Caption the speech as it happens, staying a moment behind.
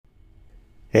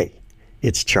Hey,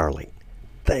 it's Charlie.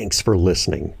 Thanks for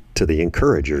listening to the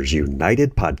Encouragers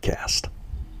United podcast.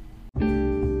 I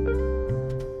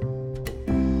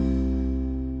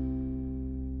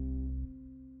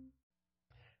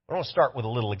want to start with a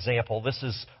little example. This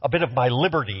is a bit of my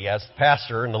liberty as the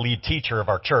pastor and the lead teacher of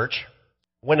our church.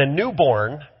 When a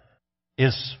newborn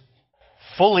is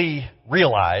fully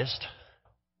realized,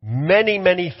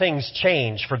 many things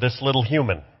change for this little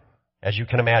human, as you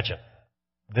can imagine.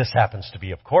 This happens to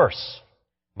be, of course,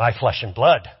 my flesh and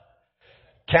blood.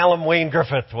 Callum Wayne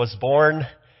Griffith was born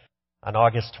on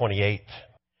August 28th.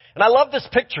 And I love this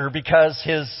picture because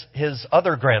his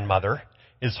other grandmother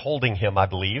is holding him, I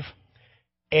believe.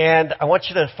 And I want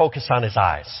you to focus on his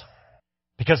eyes,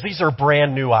 because these are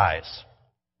brand new eyes.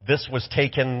 This was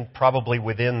taken probably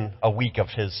within a week of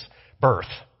his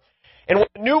birth. And when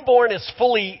a newborn is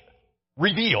fully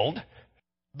revealed,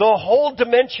 the whole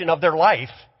dimension of their life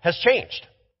has changed.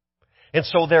 And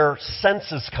so their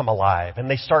senses come alive and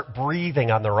they start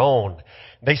breathing on their own.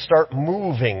 They start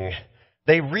moving.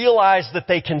 They realize that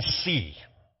they can see.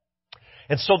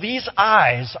 And so these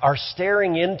eyes are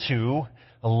staring into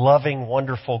a loving,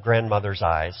 wonderful grandmother's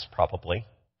eyes, probably.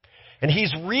 And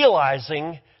he's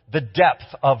realizing the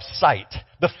depth of sight.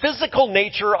 The physical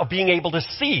nature of being able to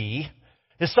see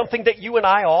is something that you and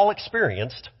I all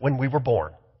experienced when we were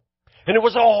born. And it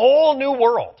was a whole new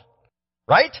world,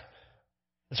 right?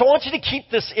 And so I want you to keep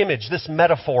this image, this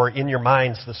metaphor in your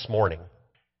minds this morning.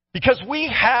 Because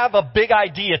we have a big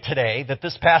idea today that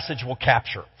this passage will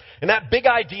capture. And that big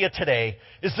idea today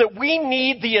is that we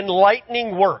need the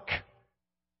enlightening work,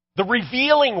 the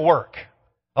revealing work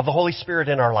of the Holy Spirit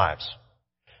in our lives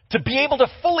to be able to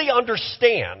fully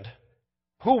understand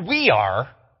who we are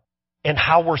and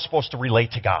how we're supposed to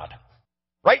relate to God.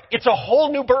 Right? It's a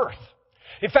whole new birth.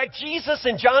 In fact, Jesus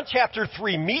in John chapter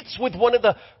 3 meets with one of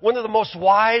the most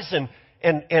wise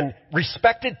and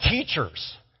respected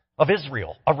teachers of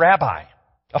Israel, a rabbi,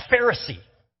 a Pharisee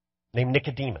named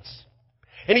Nicodemus.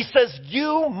 And he says,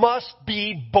 "You must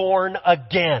be born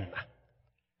again."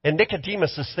 And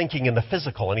Nicodemus is thinking in the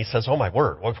physical, and he says, "Oh my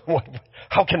word,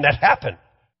 how can that happen?"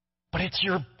 But it's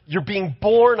you're being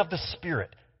born of the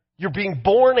Spirit. You're being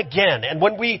born again. And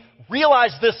when we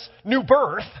realize this new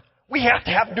birth, we have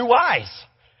to have new eyes.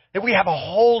 And we have a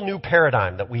whole new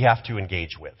paradigm that we have to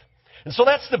engage with. And so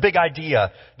that's the big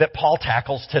idea that Paul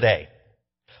tackles today.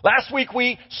 Last week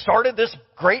we started this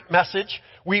great message.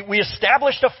 We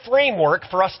established a framework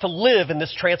for us to live in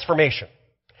this transformation.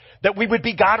 That we would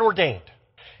be God-ordained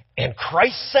and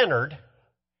Christ-centered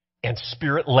and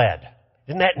Spirit-led.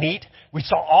 Isn't that neat? We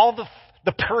saw all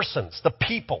the persons, the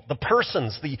people, the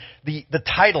persons, the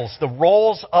titles, the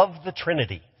roles of the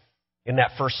Trinity in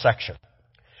that first section.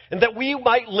 And that we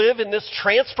might live in this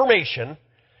transformation,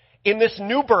 in this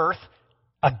new birth,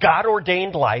 a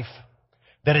God-ordained life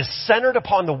that is centered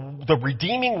upon the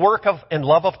redeeming work of and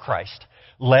love of Christ,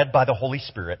 led by the Holy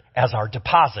Spirit as our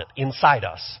deposit inside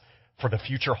us for the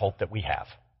future hope that we have.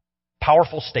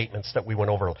 Powerful statements that we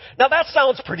went over. Now that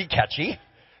sounds pretty catchy.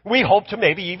 We hope to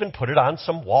maybe even put it on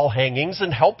some wall hangings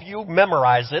and help you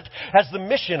memorize it as the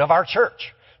mission of our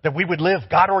church. That we would live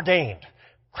God-ordained,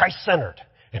 Christ-centered,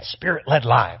 and Spirit-led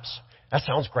lives. That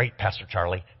sounds great, Pastor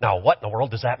Charlie. Now, what in the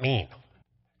world does that mean?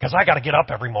 Because I got to get up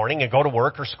every morning and go to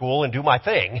work or school and do my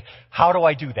thing. How do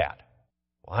I do that?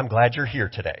 Well, I'm glad you're here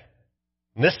today.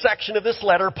 In this section of this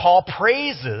letter, Paul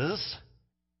praises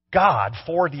God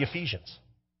for the Ephesians.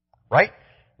 Right?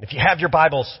 And if you have your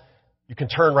Bibles, you can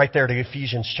turn right there to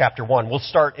Ephesians chapter 1. We'll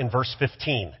start in verse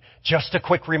 15. Just a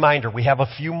quick reminder, we have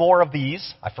a few more of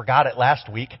these. I forgot it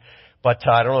last week, but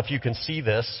I don't know if you can see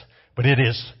this. But it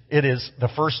is, the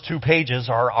first 2 pages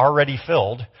are already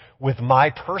filled with my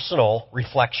personal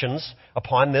reflections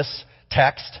upon this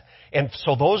text. And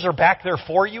so those are back there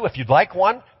for you. If you'd like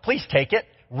one, please take it,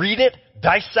 read it,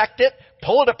 dissect it,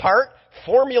 pull it apart,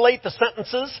 formulate the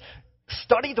sentences,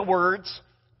 study the words,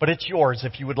 but it's yours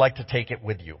if you would like to take it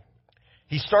with you.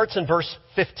 He starts in verse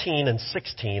 15 and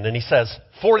 16, and he says,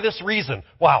 "For this reason."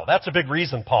 Wow, that's a big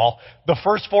reason, Paul. The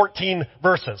first 14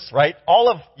 verses, right? All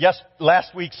of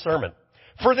last week's sermon.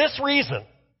 For this reason,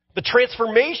 the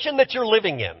transformation that you're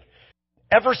living in,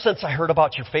 ever since I heard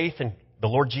about your faith in the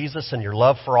Lord Jesus and your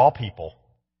love for all people,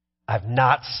 I've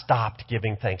not stopped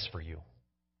giving thanks for you,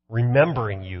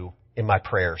 remembering you in my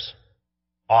prayers.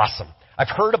 Awesome. I've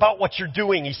heard about what you're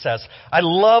doing, he says. I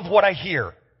love what I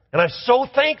hear. And I'm so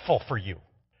thankful for you.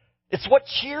 It's what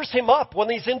cheers him up when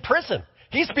he's in prison.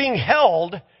 He's being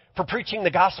held for preaching the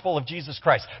gospel of Jesus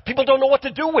Christ. People don't know what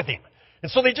to do with him.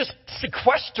 And so they just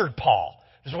sequestered Paul.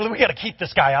 They said, well, we got to keep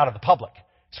this guy out of the public.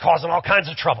 He's causing all kinds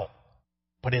of trouble.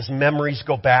 But his memories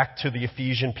go back to the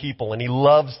Ephesian people, and he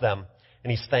loves them,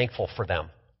 and he's thankful for them.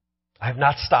 I have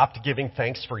not stopped giving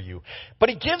thanks for you. But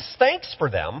he gives thanks for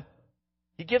them.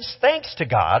 He gives thanks to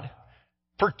God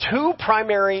for two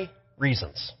primary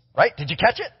reasons. Right? Did you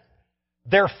catch it?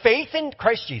 Their faith in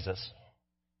Christ Jesus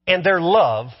and their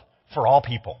love for all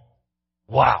people.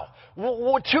 Wow.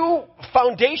 Two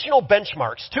foundational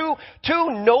benchmarks. Two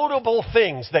notable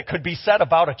things that could be said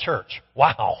about a church.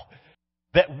 Wow.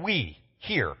 That we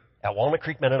here at Walnut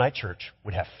Creek Mennonite Church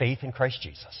would have faith in Christ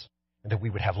Jesus and that we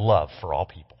would have love for all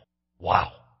people.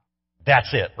 Wow.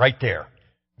 That's it right there.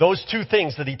 Those two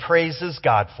things that he praises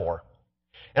God for.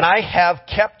 And I have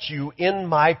kept you in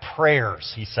my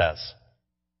prayers, he says.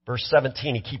 Verse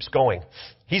 17, he keeps going.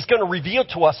 He's going to reveal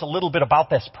to us a little bit about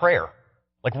this prayer.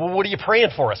 Like, well, what are you praying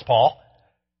for us, Paul?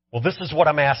 Well, this is what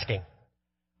I'm asking.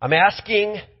 I'm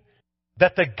asking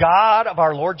that the God of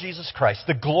our Lord Jesus Christ,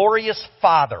 the glorious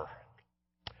Father,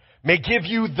 may give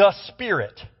you the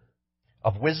spirit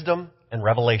of wisdom and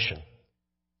revelation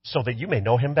so that you may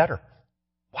know him better.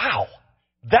 Wow.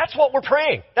 That's what we're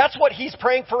praying. That's what he's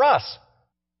praying for us.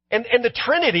 And the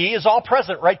Trinity is all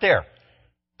present right there.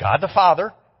 God the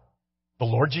Father, the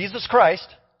Lord Jesus Christ,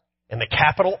 and the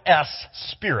capital S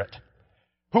Spirit,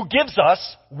 who gives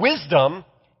us wisdom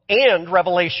and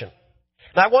revelation.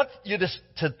 And I want you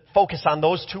to focus on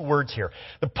those two words here.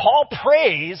 Paul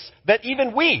prays that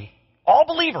even we, all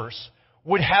believers,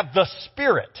 would have the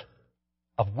spirit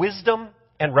of wisdom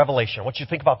and revelation. I want you to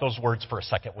think about those words for a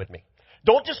second with me.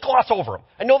 Don't just gloss over them.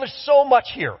 I know there's so much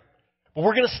here, but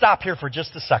we're going to stop here for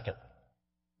just a second.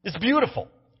 It's beautiful.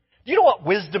 Do you know what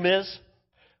wisdom is?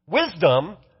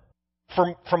 Wisdom,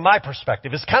 from my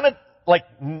perspective, is kind of like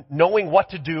knowing what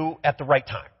to do at the right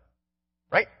time.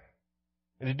 Right?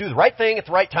 And to do the right thing at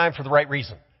the right time for the right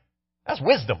reason. That's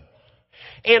wisdom.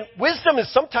 And wisdom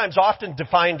is sometimes often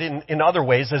defined in other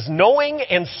ways as knowing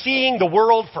and seeing the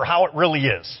world for how it really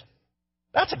is.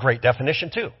 That's a great definition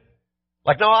too.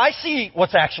 Like, no, I see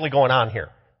what's actually going on here.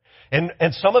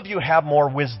 And some of you have more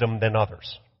wisdom than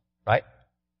others. Right?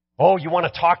 Oh, you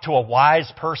want to talk to a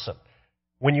wise person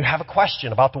when you have a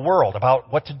question about the world,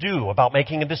 about what to do, about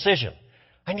making a decision.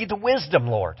 I need the wisdom,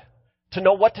 Lord, to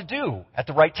know what to do at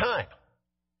the right time.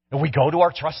 And we go to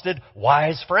our trusted,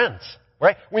 wise friends.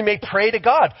 Right? We may pray to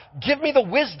God, give me the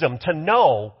wisdom to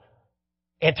know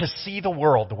and to see the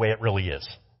world the way it really is.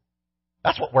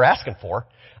 That's what we're asking for.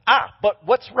 But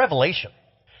what's revelation?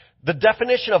 The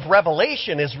definition of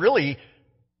revelation is really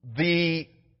the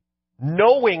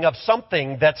knowing of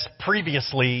something that's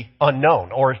previously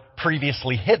unknown or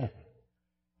previously hidden.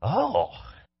 Oh.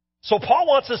 So Paul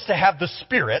wants us to have the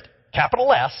Spirit,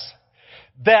 capital S,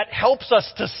 that helps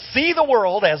us to see the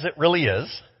world as it really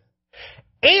is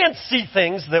and see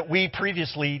things that we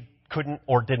previously couldn't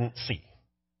or didn't see.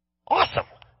 Awesome.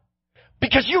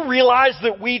 Because you realize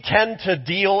that we tend to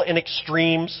deal in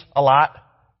extremes a lot.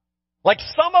 Like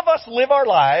some of us live our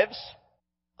lives,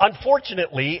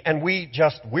 unfortunately, and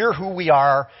we're who we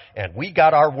are, and we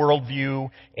got our worldview,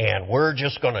 and we're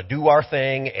just going to do our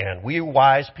thing, and we're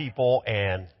wise people,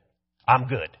 and I'm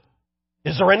good.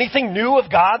 Is there anything new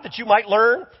of God that you might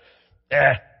learn?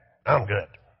 I'm good.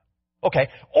 Okay.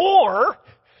 Or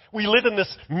we live in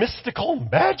this mystical,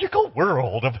 magical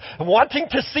world of wanting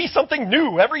to see something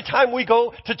new every time we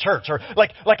go to church. Or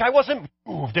like I wasn't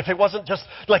moved if it wasn't just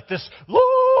like this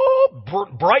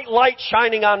bright light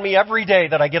shining on me every day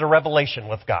that I get a revelation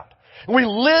with God. And we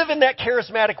live in that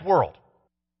charismatic world.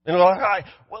 And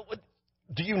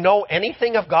do you know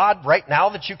anything of God right now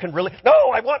that you can really...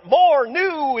 No, I want more,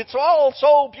 new. It's all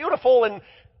so beautiful. And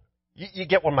you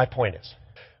get what my point is.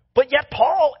 But yet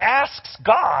Paul asks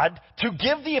God to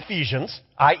give the Ephesians,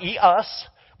 i.e. us,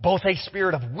 both a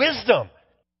spirit of wisdom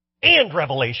and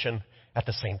revelation at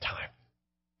the same time.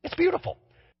 It's beautiful.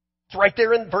 It's right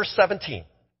there in verse 17.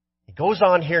 He goes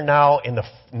on here now in the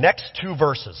next two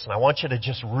verses, and I want you to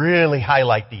just really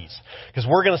highlight these, because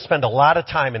we're going to spend a lot of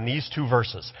time in these two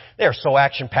verses. They are so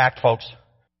action-packed, folks.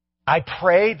 I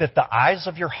pray that the eyes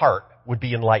of your heart would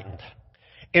be enlightened,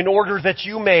 in order that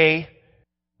you may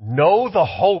know the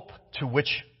hope to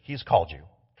which He's called you,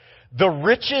 the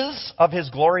riches of His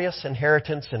glorious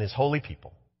inheritance in His holy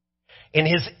people, in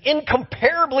His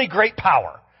incomparably great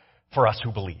power for us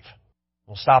who believe.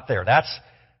 We'll stop there. That's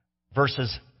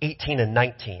verses 18 and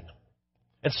 19.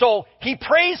 And so he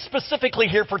prays specifically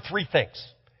here for three things.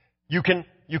 You can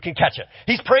catch it.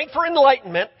 He's praying for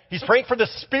enlightenment. He's praying for the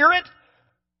Spirit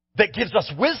that gives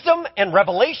us wisdom and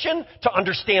revelation to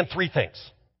understand three things.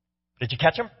 Did you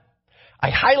catch them? I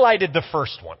highlighted the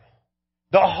first one.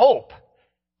 The hope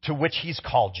to which He's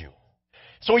called you.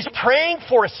 So he's praying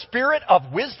for a spirit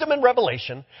of wisdom and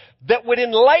revelation that would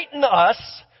enlighten us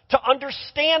to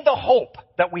understand the hope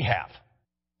that we have.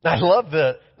 I love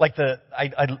the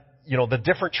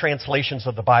different translations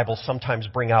of the Bible sometimes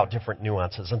bring out different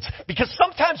nuances. And because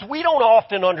sometimes we don't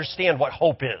often understand what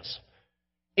hope is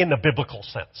in the biblical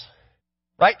sense.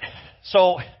 Right?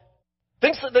 So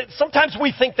sometimes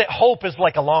we think that hope is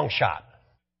like a long shot.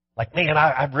 Like, man,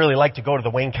 I'd really like to go to the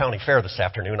Wayne County Fair this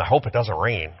afternoon. I hope it doesn't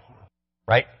rain.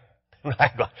 Right?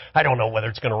 I don't know whether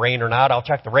it's going to rain or not. I'll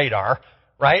check the radar.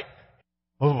 Right?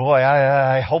 Oh boy,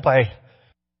 I hope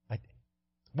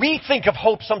we think of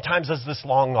hope sometimes as this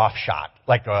long off shot.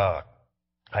 Like, I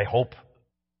hope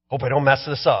I don't mess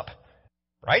this up.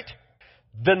 Right?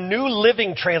 The New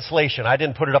Living Translation, I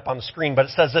didn't put it up on the screen, but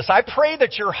it says this: I pray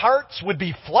that your hearts would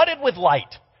be flooded with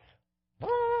light,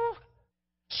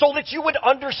 so that you would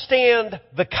understand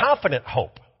the confident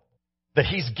hope that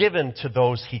he's given to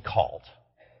those he called.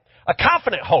 A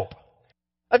confident hope.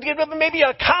 Maybe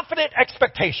a confident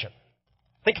expectation.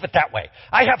 Think of it that way.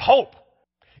 I have hope.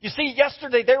 You see,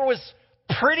 yesterday there was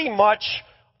pretty much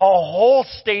a whole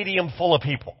stadium full of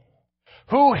people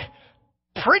who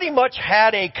pretty much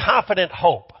had a confident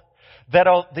hope that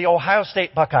the Ohio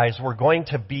State Buckeyes were going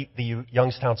to beat the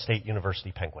Youngstown State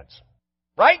University Penguins.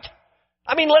 Right?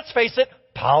 I mean, let's face it.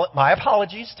 My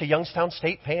apologies to Youngstown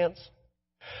State fans.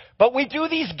 But we do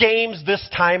these games this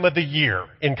time of the year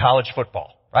in college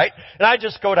football. Right? And I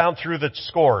just go down through the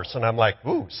scores, and I'm like,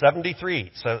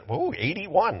 73,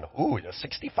 81,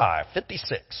 65,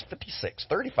 56,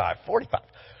 35, 45.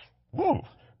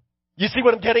 You see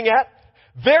what I'm getting at?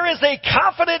 There is a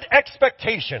confident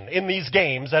expectation in these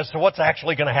games as to what's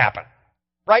actually going to happen.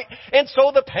 Right? And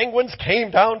so the Penguins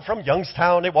came down from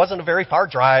Youngstown. It wasn't a very far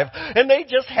drive, and they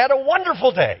just had a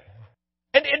wonderful day.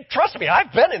 And trust me,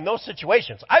 I've been in those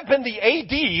situations. I've been the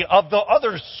AD of the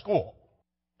other school.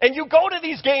 And you go to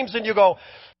these games and you go,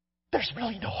 there's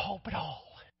really no hope at all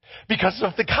because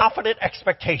of the confident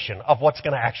expectation of what's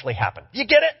going to actually happen. You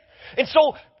get it? And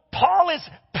so Paul is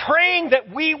praying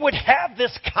that we would have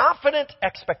this confident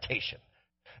expectation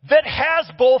that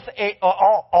has both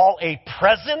a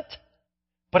present,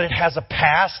 but it has a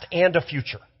past and a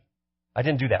future. I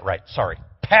didn't do that right. Sorry.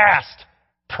 Past,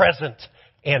 present,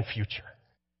 and future.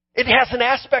 It has an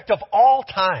aspect of all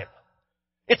time.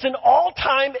 It's an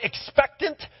all-time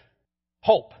expectant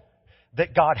hope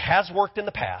that God has worked in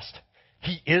the past,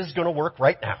 he is going to work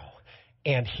right now,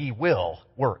 and he will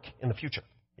work in the future.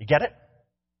 You get it?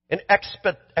 An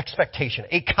expectation,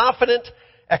 a confident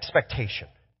expectation.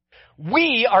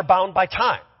 We are bound by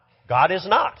time. God is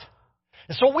not.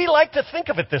 And so we like to think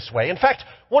of it this way. In fact,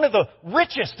 one of the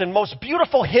richest and most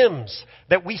beautiful hymns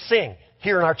that we sing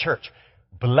here in our church,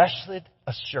 Blessed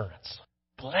Assurance.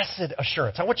 Blessed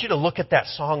assurance. I want you to look at that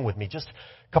song with me just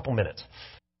a couple minutes.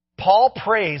 Paul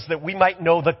prays that we might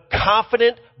know the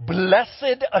confident,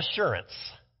 blessed assurance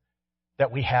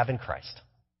that we have in Christ.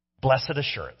 Blessed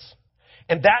assurance.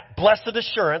 And that blessed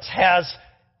assurance has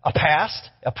a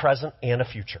past, a present, and a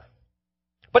future.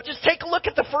 But just take a look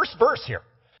at the first verse here.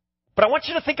 But I want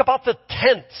you to think about the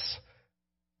tense,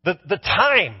 the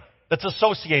time that's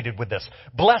associated with this.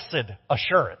 Blessed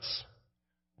assurance.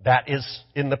 That is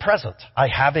in the present. I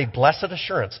have a blessed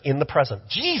assurance in the present.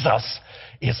 Jesus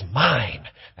is mine.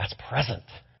 That's present.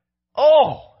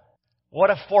 Oh,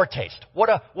 what a foretaste. What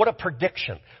a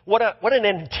prediction. What an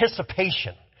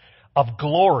anticipation of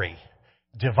glory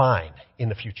divine in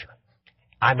the future.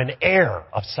 I'm an heir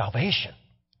of salvation.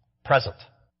 Present.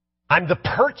 I'm the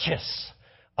purchase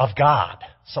of God.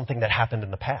 Something that happened in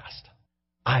the past.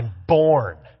 I'm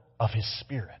born of His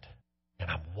Spirit. And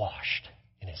I'm washed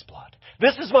in His blood.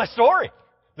 This is my story.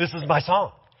 This is my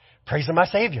song. Praising my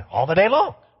Savior all the day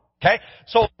long. Okay?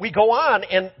 So we go on,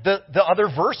 and the other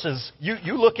verses,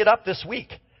 you look it up this week.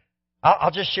 I'll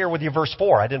just share with you verse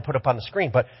 4. I didn't put it up on the screen,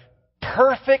 but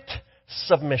perfect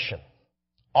submission.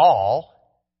 All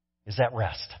is at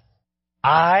rest.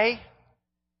 I,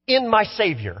 in my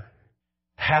Savior,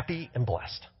 happy and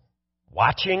blessed.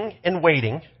 Watching and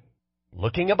waiting,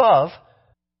 looking above,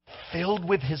 filled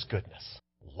with His goodness.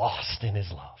 Lost in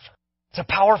His love. It's a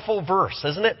powerful verse,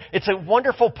 isn't it? It's a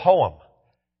wonderful poem.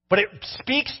 But it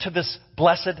speaks to this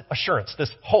blessed assurance,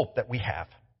 this hope that we have.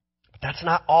 But that's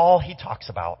not all he talks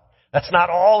about. That's not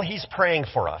all he's praying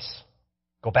for us.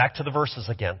 Go back to the verses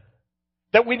again.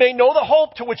 That we may know the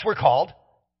hope to which we're called,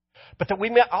 but that we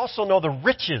may also know the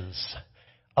riches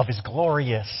of His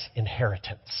glorious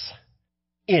inheritance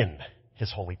in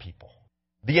His holy people.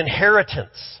 The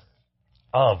inheritance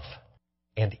of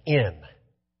and in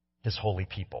His holy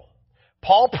people.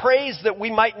 Paul prays that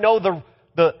we might know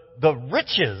the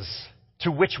riches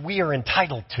to which we are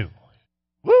entitled to.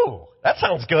 Woo, that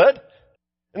sounds good.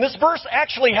 And this verse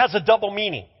actually has a double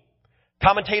meaning.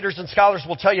 Commentators and scholars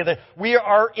will tell you that we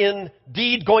are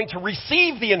indeed going to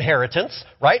receive the inheritance,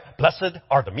 right? Blessed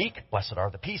are the meek, blessed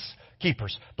are the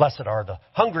peacekeepers, blessed are the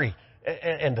hungry,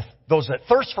 and those that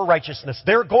thirst for righteousness.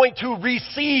 They're going to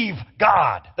receive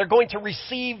God. They're going to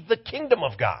receive the kingdom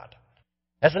of God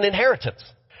as an inheritance.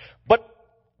 But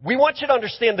we want you to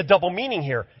understand the double meaning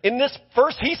here. In this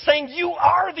verse, he's saying you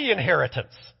are the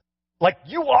inheritance. Like,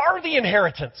 you are the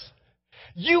inheritance.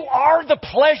 You are the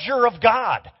pleasure of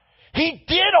God. He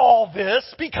did all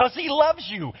this because he loves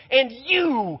you, and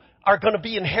you are going to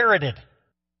be inherited.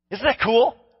 Isn't that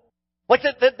cool? Like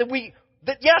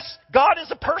that yes, God is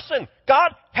a person.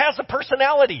 God has a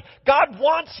personality. God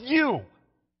wants you,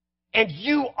 and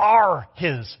you are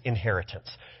his inheritance.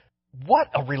 What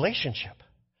a relationship.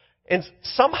 And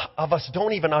some of us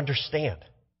don't even understand.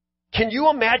 Can you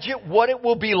imagine what it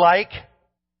will be like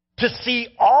to see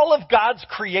all of God's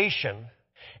creation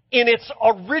in its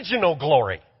original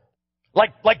glory?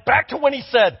 Like back to when he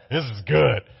said, this is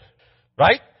good,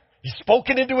 right? He spoke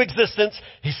it into existence.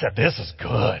 He said, this is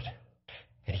good.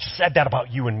 And he said that about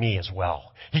you and me as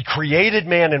well. He created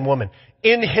man and woman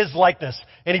in his likeness,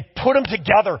 and he put them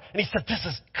together, and he said, this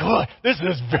is good. This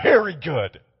is very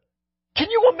good. Can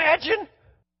you imagine?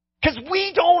 Because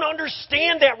we don't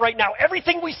understand that right now.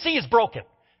 Everything we see is broken.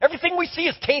 Everything we see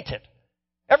is tainted.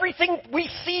 Everything we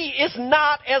see is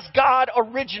not as God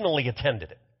originally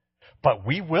intended it. But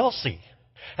we will see,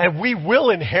 and we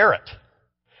will inherit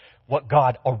what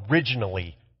God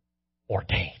originally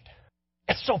ordained.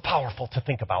 It's so powerful to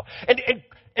think about.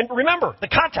 And remember, the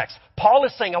context. Paul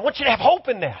is saying, I want you to have hope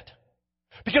in that.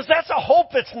 Because that's a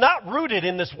hope that's not rooted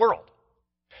in this world.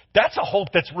 That's a hope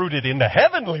that's rooted in the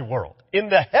heavenly world. In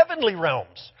the heavenly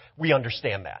realms, we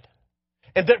understand that.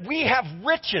 And that we have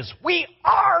riches. We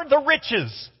are the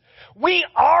riches. We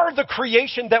are the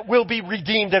creation that will be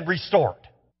redeemed and restored.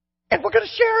 And we're going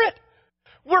to share it.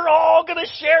 We're all going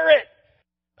to share it.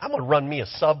 I'm going to run me a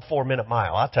sub 4-minute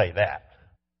mile, I'll tell you that.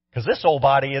 Because this old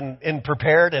body in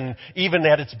prepared, and even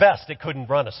at its best, it couldn't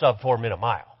run a sub 4-minute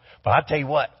mile. But I'll tell you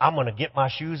what, I'm going to get my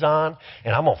shoes on,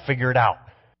 and I'm going to figure it out.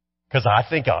 Because I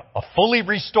think a fully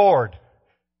restored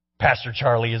Pastor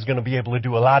Charlie is going to be able to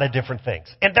do a lot of different things.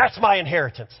 And that's my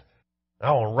inheritance.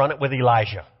 I want to run it with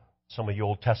Elijah, some of you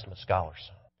Old Testament scholars.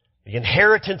 The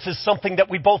inheritance is something that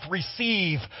we both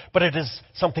receive, but it is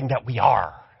something that we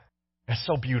are. It's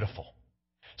so beautiful.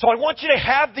 So I want you to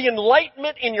have the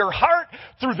enlightenment in your heart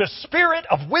through the spirit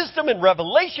of wisdom and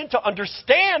revelation to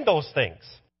understand those things.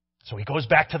 So he goes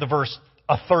back to the verse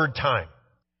a third time.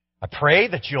 I pray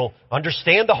that you'll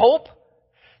understand the hope,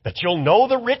 that you'll know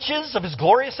the riches of his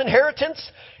glorious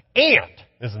inheritance, and,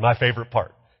 this is my favorite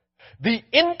part, the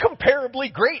incomparably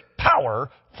great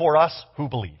power for us who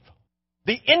believe.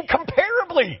 The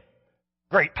incomparably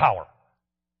great power.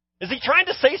 Is he trying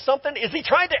to say something? Is he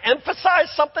trying to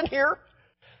emphasize something here?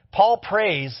 Paul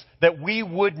prays that we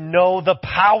would know the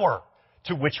power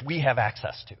to which we have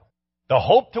access to, the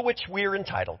hope to which we are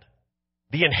entitled,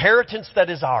 the inheritance that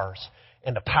is ours,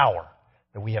 and the power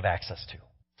that we have access to.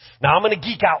 Now, I'm going to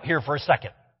geek out here for a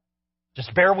second.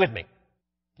 Just bear with me.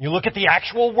 You look at the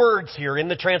actual words here in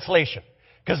the translation,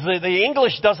 because the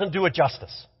English doesn't do it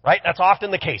justice, right? That's often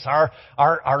the case.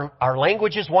 Our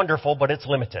language is wonderful, but it's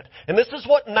limited. And this is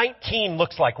what 19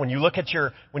 looks like when you look at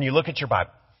your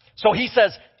Bible. So he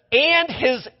says, and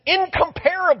his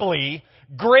incomparably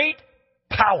great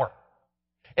power.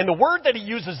 And the word that he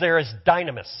uses there is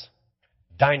dynamis.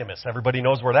 Dynamis. Everybody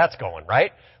knows where that's going,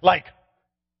 right?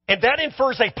 And that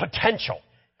infers a potential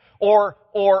or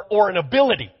an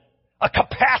ability, a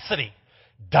capacity.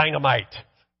 Dynamite,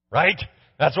 right?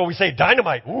 That's what we say,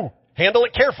 dynamite. Ooh, handle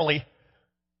it carefully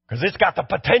because it's got the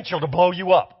potential to blow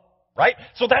you up, right?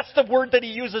 So that's the word that he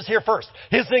uses here first.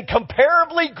 His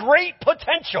incomparably great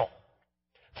potential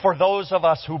for those of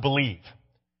us who believe.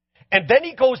 And then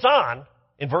he goes on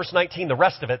in verse 19, the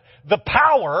rest of it, the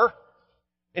power,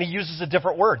 and he uses a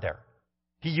different word there.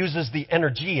 He uses the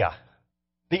energia.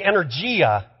 The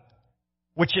energia,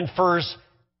 which infers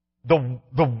the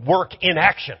work in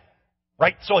action,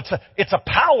 right? So it's a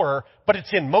power, but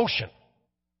it's in motion.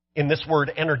 In this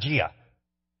word, energia,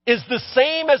 is the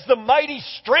same as the mighty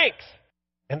strength.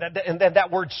 And then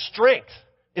that word strength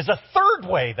is a third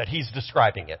way that he's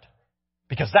describing it,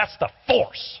 because that's the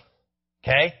force.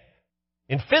 Okay?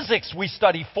 In physics, we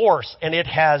study force, and it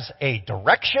has a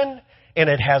direction and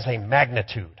it has a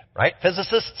magnitude, right?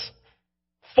 Physicists,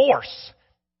 force,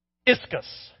 ischus,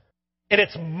 and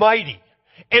it's mighty.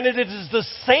 And it is the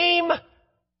same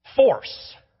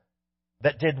force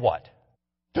that did what?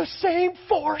 The same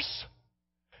force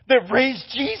that raised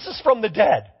Jesus from the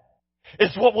dead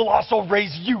is what will also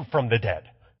raise you from the dead.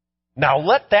 Now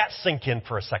let that sink in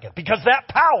for a second, because that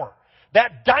power,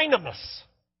 that dynamis,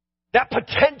 that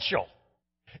potential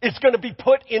is going to be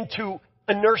put into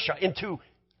inertia, into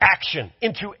action,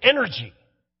 into energy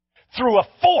through a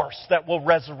force that will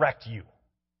resurrect you.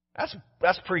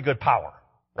 That's pretty good power,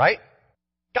 right?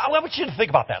 God, I want you to think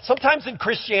about that. Sometimes in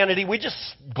Christianity, we just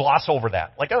gloss over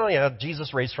that. Like, oh yeah,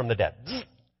 Jesus raised from the dead.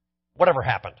 Whatever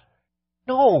happened.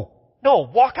 No,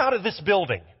 walk out of this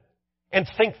building and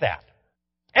think that.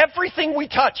 Everything we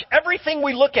touch, everything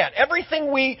we look at,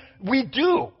 everything we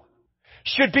do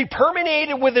should be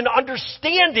permeated with an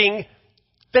understanding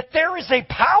that there is a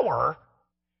power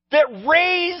that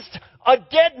raised a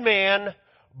dead man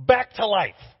back to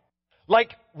life.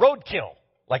 Like roadkill.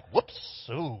 Like, whoops,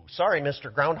 ooh, sorry,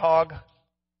 Mr. Groundhog.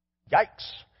 Yikes.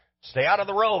 Stay out of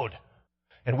the road.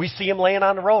 And we see him laying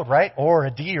on the road, right? Or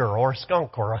a deer, or a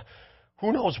skunk, or a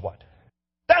who knows what.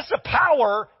 That's a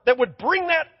power that would bring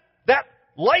that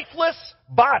lifeless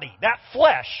body, that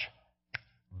flesh,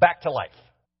 back to life.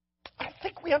 I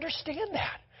think we understand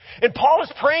that. And Paul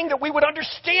is praying that we would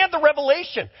understand the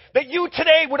revelation, that you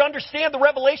today would understand the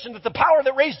revelation that the power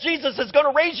that raised Jesus is going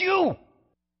to raise you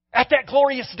at that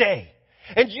glorious day.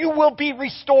 And you will be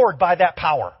restored by that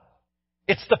power.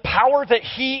 It's the power that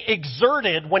he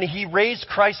exerted when he raised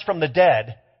Christ from the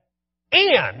dead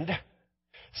and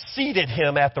seated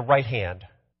him at the right hand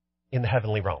in the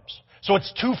heavenly realms. So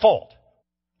it's twofold.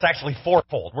 It's actually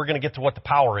fourfold. We're going to get to what the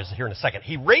power is here in a second.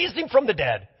 He raised him from the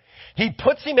dead. He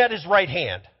puts him at his right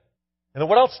hand. And then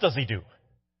what else does he do?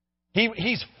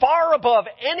 He's far above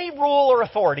any rule or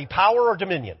authority, power or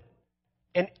dominion.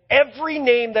 And every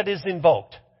name that is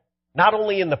invoked, not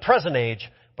only in the present age,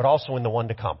 but also in the one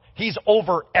to come. He's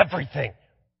over everything.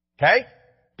 Okay?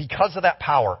 Because of that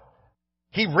power.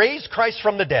 He raised Christ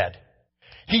from the dead.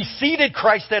 He seated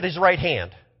Christ at his right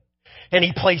hand. And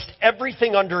he placed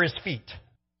everything under his feet.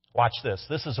 Watch this.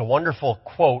 This is a wonderful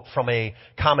quote from a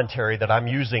commentary that I'm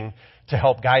using to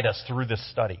help guide us through this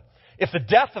study. If the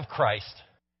death of Christ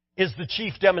is the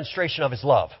chief demonstration of his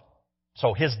love,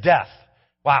 so his death,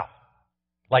 wow,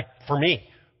 like for me,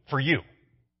 for you,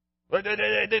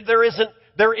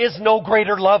 there is no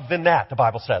greater love than that, the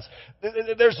Bible says.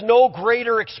 There's no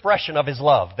greater expression of his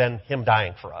love than him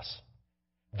dying for us.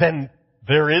 Then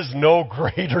there is no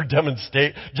greater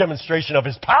demonstration of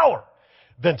his power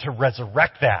than to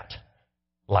resurrect that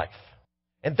life.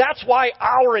 And that's why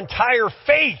our entire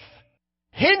faith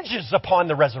hinges upon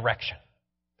the resurrection.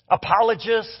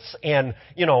 Apologists and,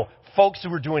 folks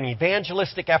who are doing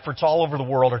evangelistic efforts all over the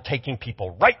world are taking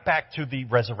people right back to the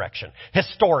resurrection.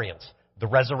 Historians, the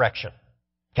resurrection.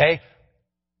 Okay?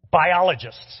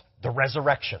 Biologists, the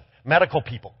resurrection. Medical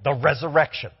people, the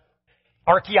resurrection.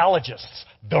 Archaeologists,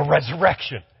 the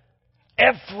resurrection.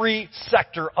 Every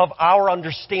sector of our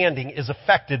understanding is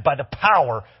affected by the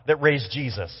power that raised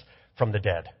Jesus from the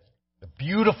dead. The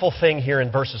beautiful thing here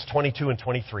in verses 22 and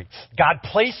 23. God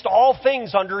placed all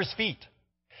things under his feet,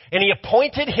 and he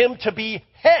appointed him to be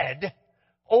head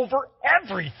over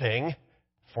everything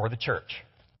for the church,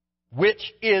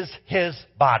 which is his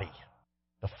body.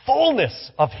 The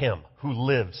fullness of him who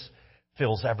lives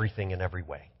fills everything in every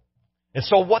way. And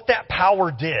so what that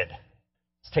power did,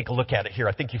 let's take a look at it here.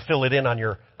 I think you fill it in on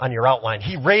your outline.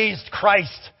 He raised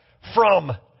Christ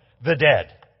from the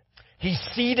dead. He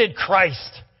seated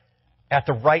Christ at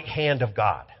the right hand of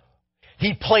God.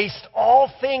 He placed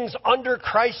all things under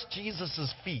Christ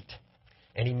Jesus' feet,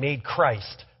 and he made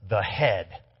Christ the head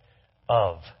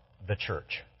of the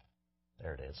church.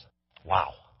 There it is.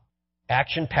 Wow.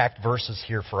 Action-packed verses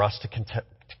here for us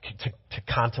to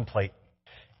contemplate.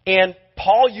 And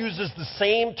Paul uses the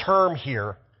same term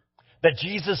here that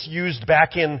Jesus used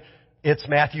back in, it's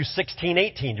Matthew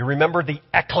 16:18. You remember the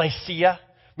ecclesia?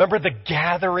 Remember the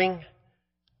gathering?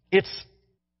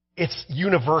 It's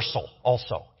universal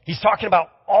also. He's talking about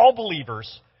all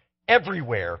believers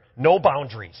everywhere, no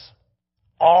boundaries.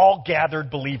 All gathered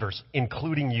believers,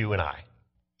 including you and I.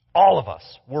 All of us,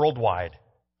 worldwide,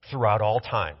 throughout all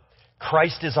time.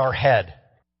 Christ is our head.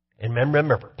 And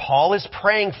remember, Paul is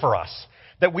praying for us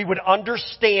that we would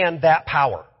understand that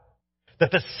power.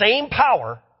 That the same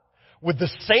power, with the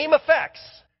same effects,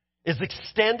 is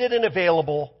extended and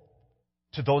available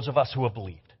to those of us who have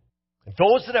believed. And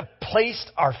those that have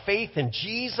placed our faith in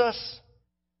Jesus,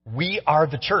 we are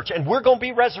the church. And we're going to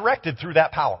be resurrected through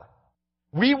that power.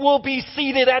 We will be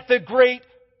seated at the great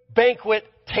banquet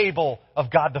table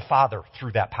of God the Father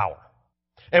through that power.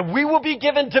 And we will be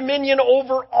given dominion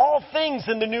over all things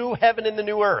in the new heaven and the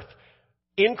new earth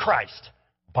in Christ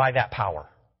by that power.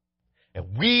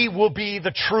 And we will be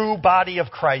the true body of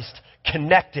Christ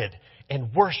connected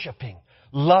and worshiping,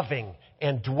 loving,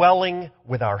 and dwelling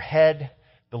with our head,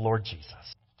 the Lord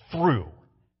Jesus, through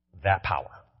that power.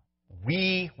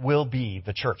 We will be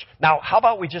the church. Now, how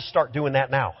about we just start doing that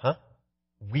now, huh?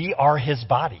 We are His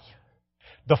body,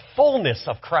 the fullness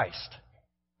of Christ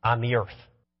on the earth.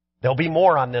 There'll be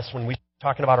more on this when we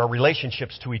start talking about our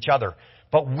relationships to each other.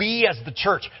 But we as the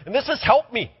church, and this has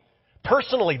helped me.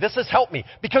 Personally, this has helped me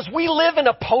because we live in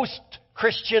a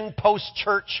post-Christian,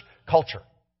 post-church culture.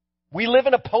 We live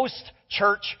in a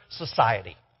post-church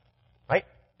society, right?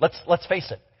 Let's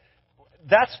face it.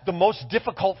 That's the most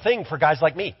difficult thing for guys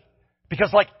like me.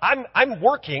 Because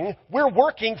we're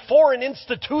working for an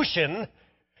institution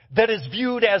that is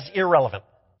viewed as irrelevant.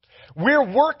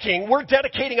 We're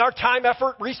dedicating our time,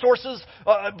 effort, resources,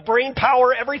 brain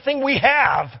power, everything we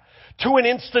have to an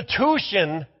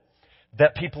institution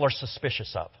that people are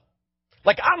suspicious of.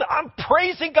 Like, I'm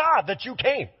praising God that you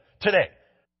came today.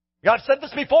 I've said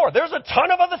this before. There's a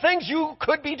ton of other things you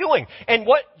could be doing. And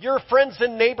what your friends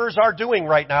and neighbors are doing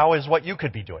right now is what you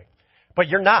could be doing. But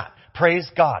you're not. Praise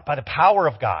God. By the power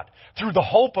of God. Through the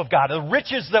hope of God. The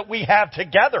riches that we have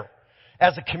together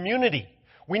as a community.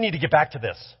 We need to get back to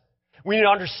this. We need to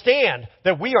understand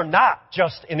that we are not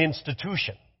just an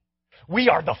institution. We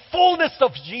are the fullness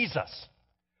of Jesus.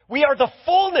 We are the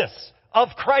fullness of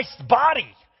Christ's body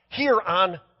here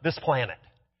on this planet,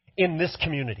 in this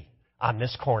community, on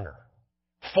this corner.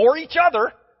 For each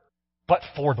other, but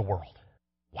for the world.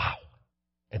 Wow.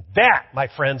 And that, my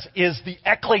friends, is the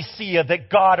ecclesia that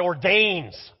God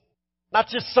ordains. Not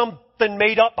just something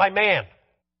made up by man.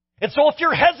 And so if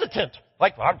you're hesitant,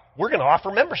 like, we're going to offer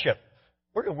membership.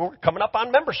 We're coming up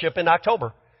on membership in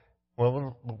October.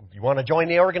 Well, you want to join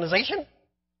the organization?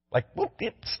 Like, whoop,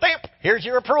 stamp. Here's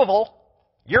your approval.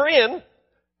 You're in.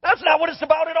 That's not what it's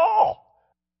about at all.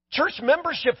 Church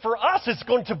membership for us is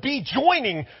going to be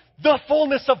joining the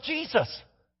fullness of Jesus.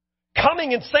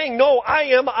 Coming and saying, no, I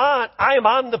am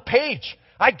on the page.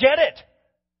 I get it.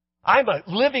 I'm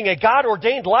living a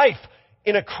God-ordained life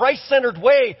in a Christ-centered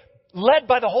way, led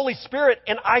by the Holy Spirit,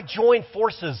 and I join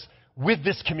forces with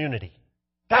this community.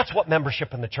 That's what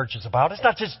membership in the church is about. It's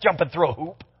not just jumping through a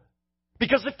hoop.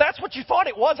 Because if that's what you thought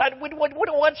it was, we wouldn't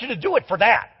want you to do it for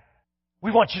that.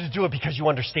 We want you to do it because you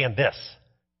understand this.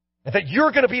 And that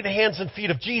you're going to be the hands and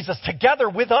feet of Jesus together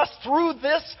with us through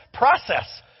this process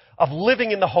of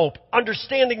living in the hope,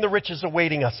 understanding the riches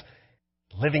awaiting us,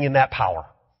 living in that power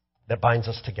that binds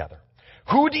us together.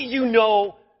 Who do you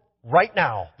know right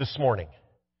now, this morning,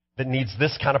 that needs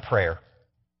this kind of prayer?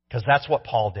 Because that's what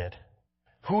Paul did.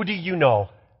 Who do you know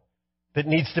that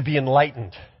needs to be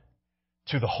enlightened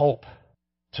to the hope,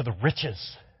 to the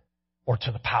riches, or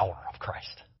to the power of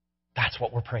Christ? That's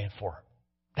what we're praying for.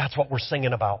 That's what we're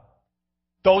singing about.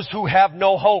 Those who have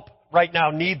no hope right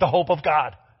now need the hope of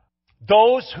God.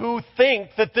 Those who think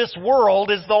that this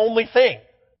world is the only thing,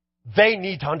 they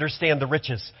need to understand the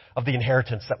riches of the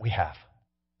inheritance that we have.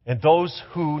 And those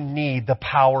who need the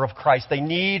power of Christ, they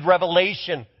need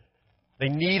revelation. They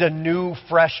need a new,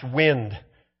 fresh wind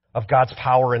of God's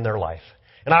power in their life.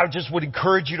 And I just would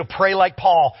encourage you to pray like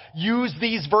Paul. Use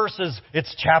these verses.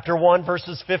 It's chapter 1,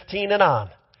 verses 15 and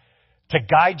on, to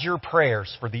guide your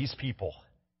prayers for these people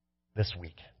this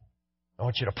week. I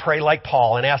want you to pray like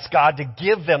Paul and ask God to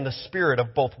give them the spirit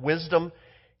of both wisdom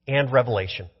and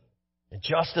revelation. And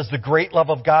just as the great love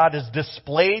of God is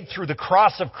displayed through the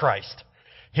cross of Christ,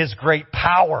 His great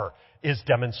power is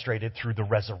demonstrated through the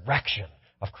resurrection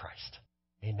of Christ.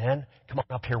 Amen? Come on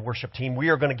up here, worship team. We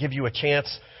are going to give you a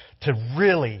chance to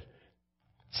really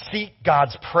seek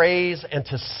God's praise and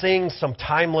to sing some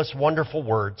timeless, wonderful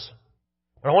words.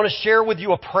 I want to share with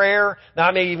you a prayer. Now,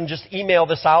 I may even just email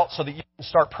this out so that you can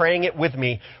start praying it with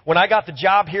me. When I got the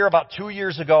job here about 2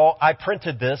 years ago, I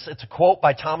printed this. It's a quote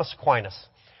by Thomas Aquinas.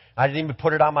 I didn't even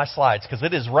put it on my slides because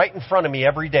it is right in front of me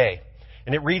every day.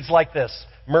 And it reads like this: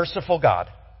 Merciful God,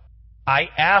 I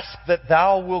ask that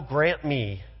Thou will grant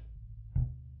me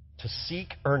to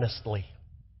seek earnestly,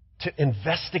 to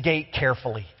investigate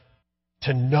carefully,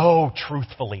 to know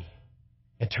truthfully,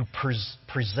 and to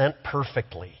present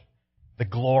perfectly the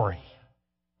glory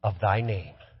of Thy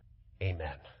name.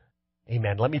 Amen.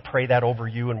 Amen. Let me pray that over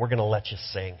you, and we're going to let you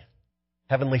sing.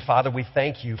 Heavenly Father, we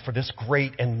thank You for this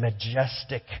great and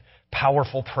majestic,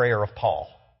 powerful prayer of Paul.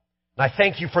 And I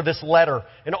thank You for this letter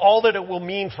and all that it will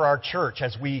mean for our church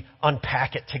as we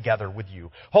unpack it together with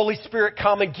You. Holy Spirit,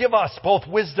 come and give us both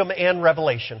wisdom and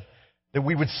revelation, that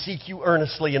we would seek You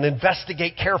earnestly and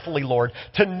investigate carefully, Lord,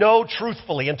 to know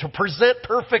truthfully and to present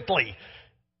perfectly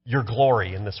Your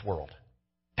glory in this world.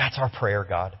 That's our prayer,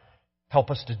 God. Help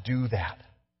us to do that.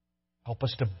 Help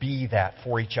us to be that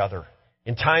for each other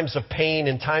In times of pain,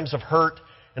 in times of hurt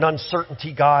and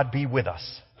uncertainty, God, be with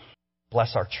us.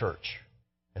 Bless our church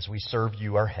as we serve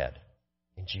you, our head.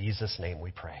 In Jesus' name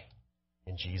we pray.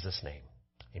 In Jesus' name,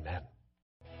 amen.